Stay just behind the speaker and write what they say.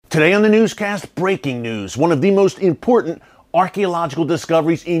Today on the newscast, breaking news. One of the most important archaeological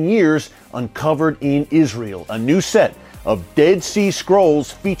discoveries in years uncovered in Israel. A new set of Dead Sea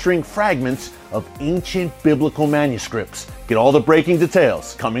Scrolls featuring fragments of ancient biblical manuscripts. Get all the breaking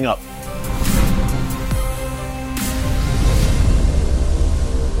details coming up.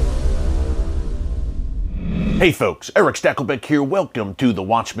 Hey folks, Eric Stackelbeck here. Welcome to the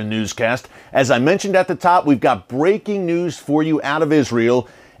Watchman Newscast. As I mentioned at the top, we've got breaking news for you out of Israel.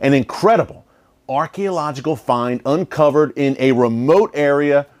 An incredible archaeological find uncovered in a remote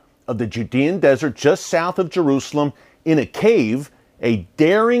area of the Judean desert just south of Jerusalem in a cave, a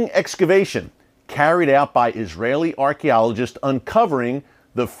daring excavation carried out by Israeli archaeologists uncovering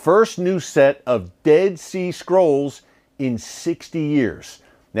the first new set of Dead Sea Scrolls in 60 years.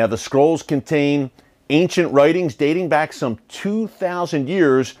 Now the scrolls contain ancient writings dating back some 2,000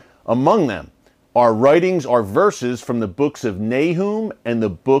 years. Among them are verses from the books of Nahum and the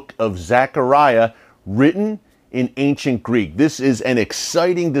book of Zechariah, written in ancient Greek. This is an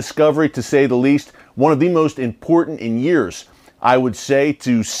exciting discovery, to say the least, one of the most important in years, I would say,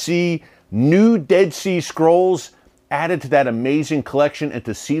 to see new Dead Sea Scrolls added to that amazing collection and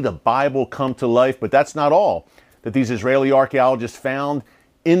to see the Bible come to life. But that's not all that these Israeli archaeologists found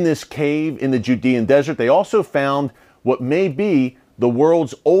in this cave in the Judean desert. They also found what may be the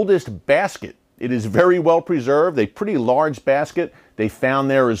world's oldest basket. It is very well preserved, a pretty large basket they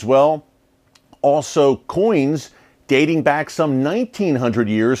found there as well. Also coins dating back some 1900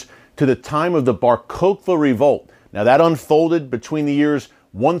 years to the time of the Bar Kokhba revolt. Now that unfolded between the years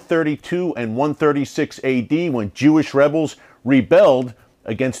 132 and 136 AD when Jewish rebels rebelled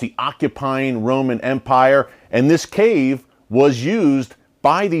against the occupying Roman Empire, and this cave was used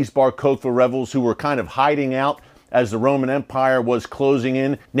by these Bar Kokhba rebels who were kind of hiding out as the Roman Empire was closing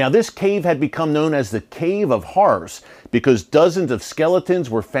in. Now this cave had become known as the Cave of Horrors because dozens of skeletons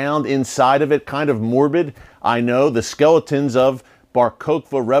were found inside of it. Kind of morbid, I know, the skeletons of Bar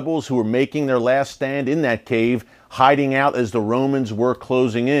Kokhba rebels who were making their last stand in that cave, hiding out as the Romans were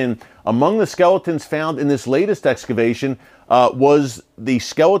closing in. Among the skeletons found in this latest excavation was the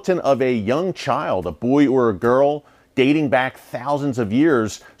skeleton of a young child, a boy or a girl, dating back thousands of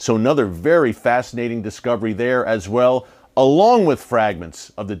years. So another very fascinating discovery there as well, along with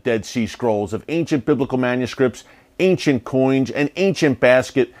fragments of the Dead Sea Scrolls of ancient biblical manuscripts, ancient coins, and ancient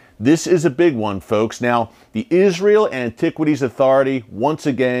basket. This is a big one, folks. Now, the Israel Antiquities Authority, once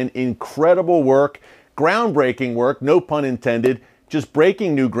again, incredible work, groundbreaking work, no pun intended, just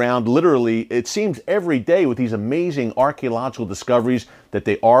breaking new ground, literally, it seems every day with these amazing archaeological discoveries that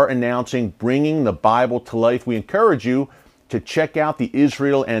they are announcing, bringing the Bible to life. We encourage you to check out the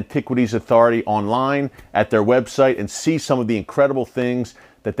Israel Antiquities Authority online at their website and see some of the incredible things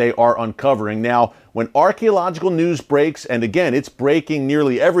that they are uncovering. Now, when archaeological news breaks, and again, it's breaking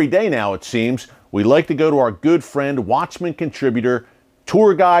nearly every day now, it seems, we like to go to our good friend, Watchman contributor,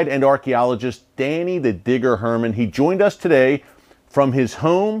 tour guide, and archaeologist, Danny the Digger Herman. He joined us today from his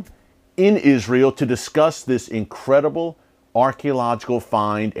home in Israel to discuss this incredible archaeological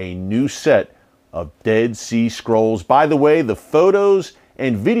find, a new set of Dead Sea Scrolls. By the way, the photos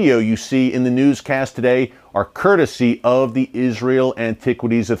and video you see in the newscast today are courtesy of the Israel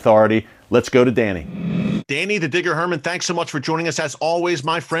Antiquities Authority. Let's go to Danny. Danny the Digger Herman, thanks so much for joining us as always,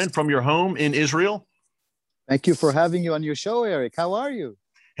 my friend, from your home in Israel. Thank you for having you on your show, Eric. How are you?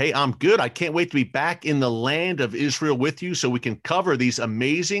 Hey, I'm good. I can't wait to be back in the land of Israel with you so we can cover these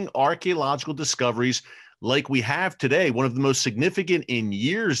amazing archaeological discoveries like we have today. One of the most significant in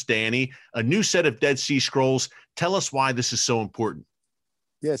years, Danny, a new set of Dead Sea Scrolls. Tell us why this is so important.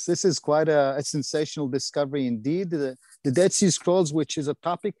 Yes, this is quite a sensational discovery indeed. The Dead Sea Scrolls, which is a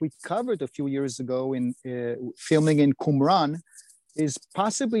topic we covered a few years ago in filming in Qumran, is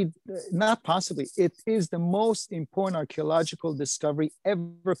it is the most important archaeological discovery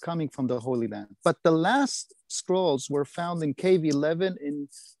ever coming from the Holy Land. But the last scrolls were found in Cave 11 in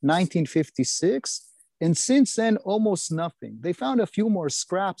 1956. And since then, almost nothing. They found a few more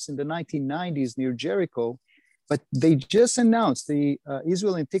scraps in the 1990s near Jericho, but they just announced, the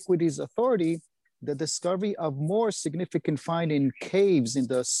Israel Antiquities Authority, the discovery of more significant find in caves in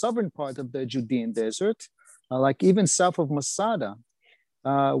the southern part of the Judean desert, like even south of Masada,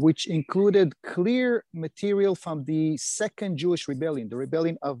 which included clear material from the second Jewish rebellion, the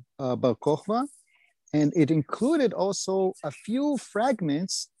rebellion of Bar Kokhba, and it included also a few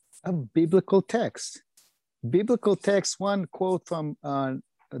fragments of biblical text. Biblical text, one quote from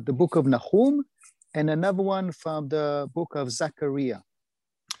the book of Nahum, and another one from the book of Zechariah.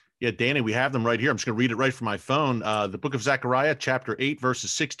 Yeah, Danny, we have them right here. I'm just going to read it right from my phone. The book of Zechariah, chapter 8,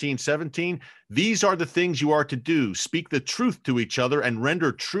 verses 16, 17. These are the things you are to do. Speak the truth to each other and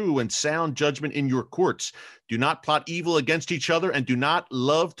render true and sound judgment in your courts. Do not plot evil against each other and do not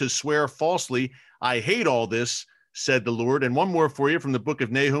love to swear falsely. I hate all this, said the Lord. And one more for you from the book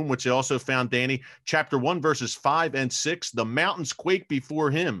of Nahum, which I also found, Danny, chapter 1, verses 5 and 6. The mountains quake before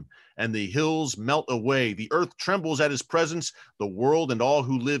him and the hills melt away. The earth trembles at his presence, the world and all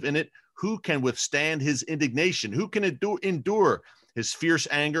who live in it. Who can withstand his indignation? Who can endure his fierce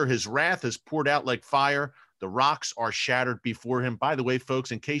anger? His wrath is poured out like fire. The rocks are shattered before him. By the way,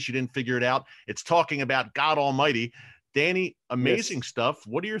 folks, in case you didn't figure it out, it's talking about God Almighty. Danny, amazing stuff.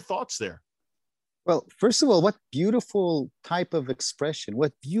 What are your thoughts there? Well, first of all, what beautiful type of expression,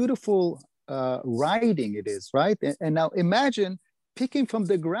 what beautiful writing it is, right? And now imagine picking from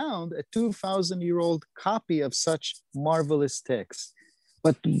the ground a 2,000-year-old copy of such marvelous text.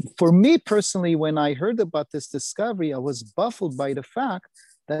 But for me personally, when I heard about this discovery, I was baffled by the fact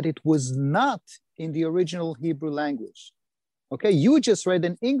that it was not in the original Hebrew language. Okay, you just read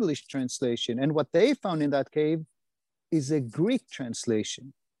an English translation, and what they found in that cave is a Greek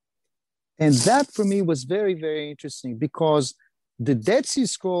translation. And that for me was very, very interesting because the Dead Sea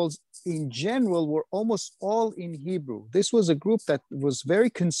Scrolls in general were almost all in Hebrew. This was a group that was very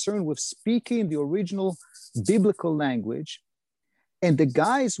concerned with speaking the original biblical language. And the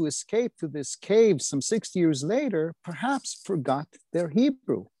guys who escaped to this cave some 60 years later perhaps forgot their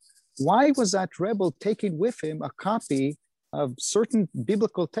Hebrew. Why was that rebel taking with him a copy of certain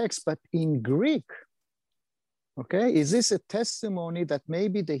biblical texts, but in Greek? Okay, is this a testimony that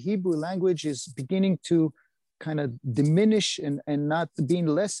maybe the Hebrew language is beginning to kind of diminish and not being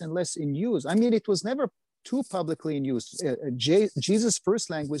less and less in use? I mean, it was never too publicly in use. Jesus' first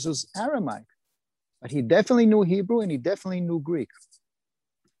language was Aramaic, but he definitely knew Hebrew and he definitely knew Greek.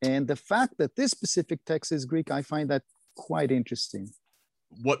 And the fact that this specific text is Greek, I find that quite interesting.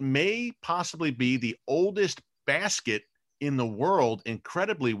 What may possibly be the oldest basket in the world,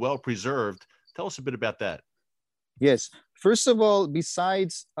 incredibly well preserved. Tell us a bit about that. Yes. First of all,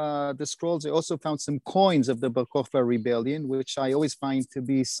 besides the scrolls, I also found some coins of the Bar Kokhba rebellion, which I always find to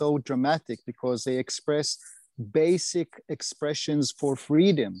be so dramatic because they express basic expressions for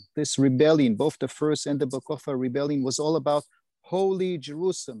freedom. This rebellion, both the first and the Bar Kokhba rebellion, was all about Holy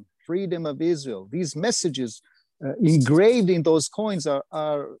Jerusalem, freedom of Israel. These messages engraved in those coins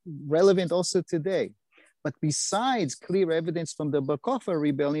are relevant also today. But besides clear evidence from the Bar Kokhba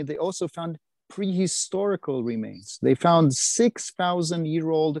rebellion, they also found prehistorical remains. They found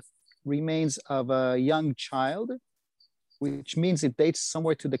 6,000-year-old remains of a young child, which means it dates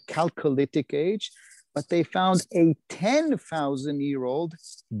somewhere to the Chalcolithic age. But they found a 10,000-year-old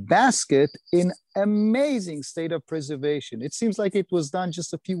basket in amazing state of preservation. It seems like it was done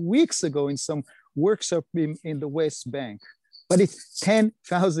just a few weeks ago in some workshop in the West Bank. But it's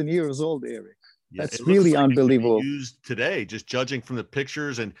 10,000 years old, Eric. Yeah, that's really like unbelievable. It could be used today, just judging from the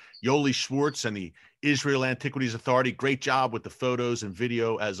pictures. And Yoli Schwartz and the Israel Antiquities Authority, great job with the photos and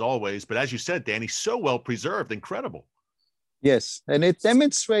video as always. But as you said, Danny, so well preserved, incredible. Yes, and it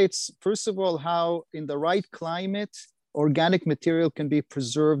demonstrates, first of all, how in the right climate, organic material can be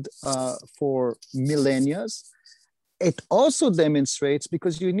preserved for millennia. It also demonstrates,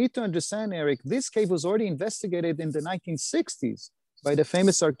 because you need to understand, Eric, this cave was already investigated in the 1960s by the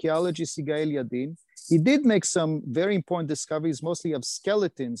famous archaeologist Yigael Yadin. He did make some very important discoveries, mostly of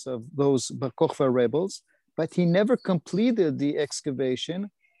skeletons of those Bar Kokhba rebels, but he never completed the excavation.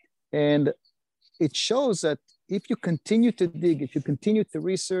 And it shows that if you continue to dig, if you continue to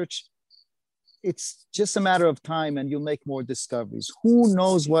research, it's just a matter of time and you'll make more discoveries. Who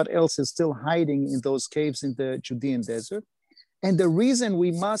knows what else is still hiding in those caves in the Judean desert? And the reason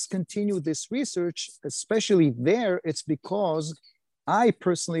we must continue this research, especially there, it's because I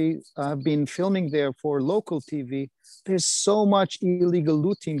personally have been filming there for local TV. There's so much illegal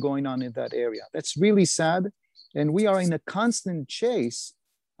looting going on in that area. That's really sad. And we are in a constant chase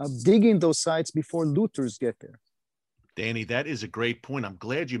of digging those sites before looters get there. Danny, that is a great point. I'm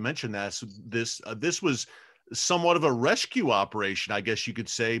glad you mentioned that. So this was somewhat of a rescue operation, I guess you could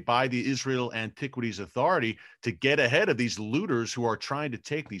say, by the Israel Antiquities Authority to get ahead of these looters who are trying to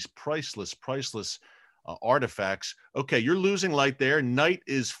take these priceless artifacts. Okay, you're losing light there. Night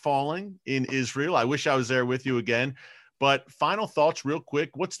is falling in Israel. I wish I was there with you again. But final thoughts real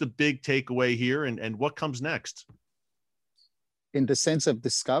quick. What's the big takeaway here and what comes next? In the sense of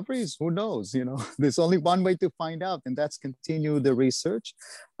discoveries, who knows? You know, there's only one way to find out, and that's continue the research.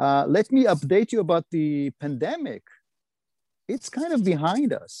 Let me update you about the pandemic. It's kind of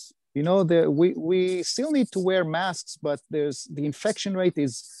behind us. You know, we still need to wear masks, but the infection rate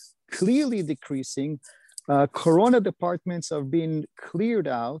is clearly decreasing. Corona departments are being cleared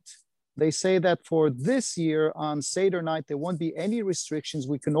out. They say that for this year on Seder night, there won't be any restrictions.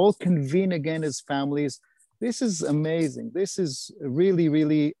 We can all convene again as families. This is amazing. This is really,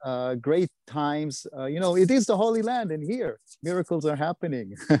 really great times. It is the Holy Land, and here, miracles are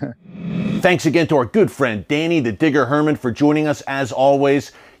happening. Thanks again to our good friend, Danny the Digger Herman, for joining us as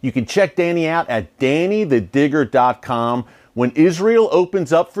always. You can check Danny out at DannyTheDigger.com. When Israel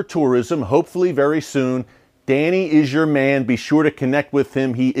opens up for tourism, hopefully very soon, Danny is your man. Be sure to connect with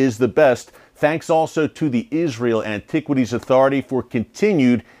him. He is the best. Thanks also to the Israel Antiquities Authority for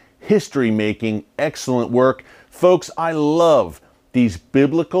continued history-making, excellent work. Folks, I love these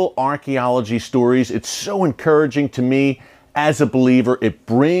biblical archaeology stories. It's so encouraging to me as a believer. It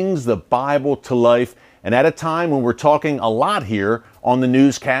brings the Bible to life. And at a time when we're talking a lot here on the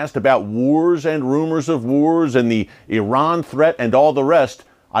newscast about wars and rumors of wars and the Iran threat and all the rest,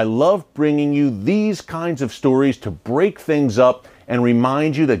 I love bringing you these kinds of stories to break things up and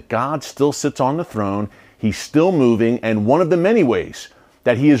remind you that God still sits on the throne. He's still moving, and one of the many ways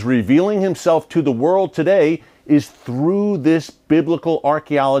that He is revealing Himself to the world today is through this biblical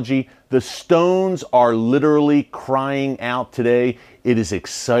archaeology. The stones are literally crying out today. It is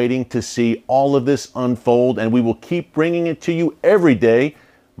exciting to see all of this unfold, and we will keep bringing it to you every day,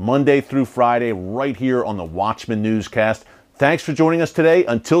 Monday through Friday, right here on the Watchman Newscast. Thanks for joining us today.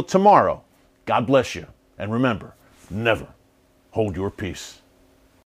 Until tomorrow, God bless you. And remember, never hold your peace.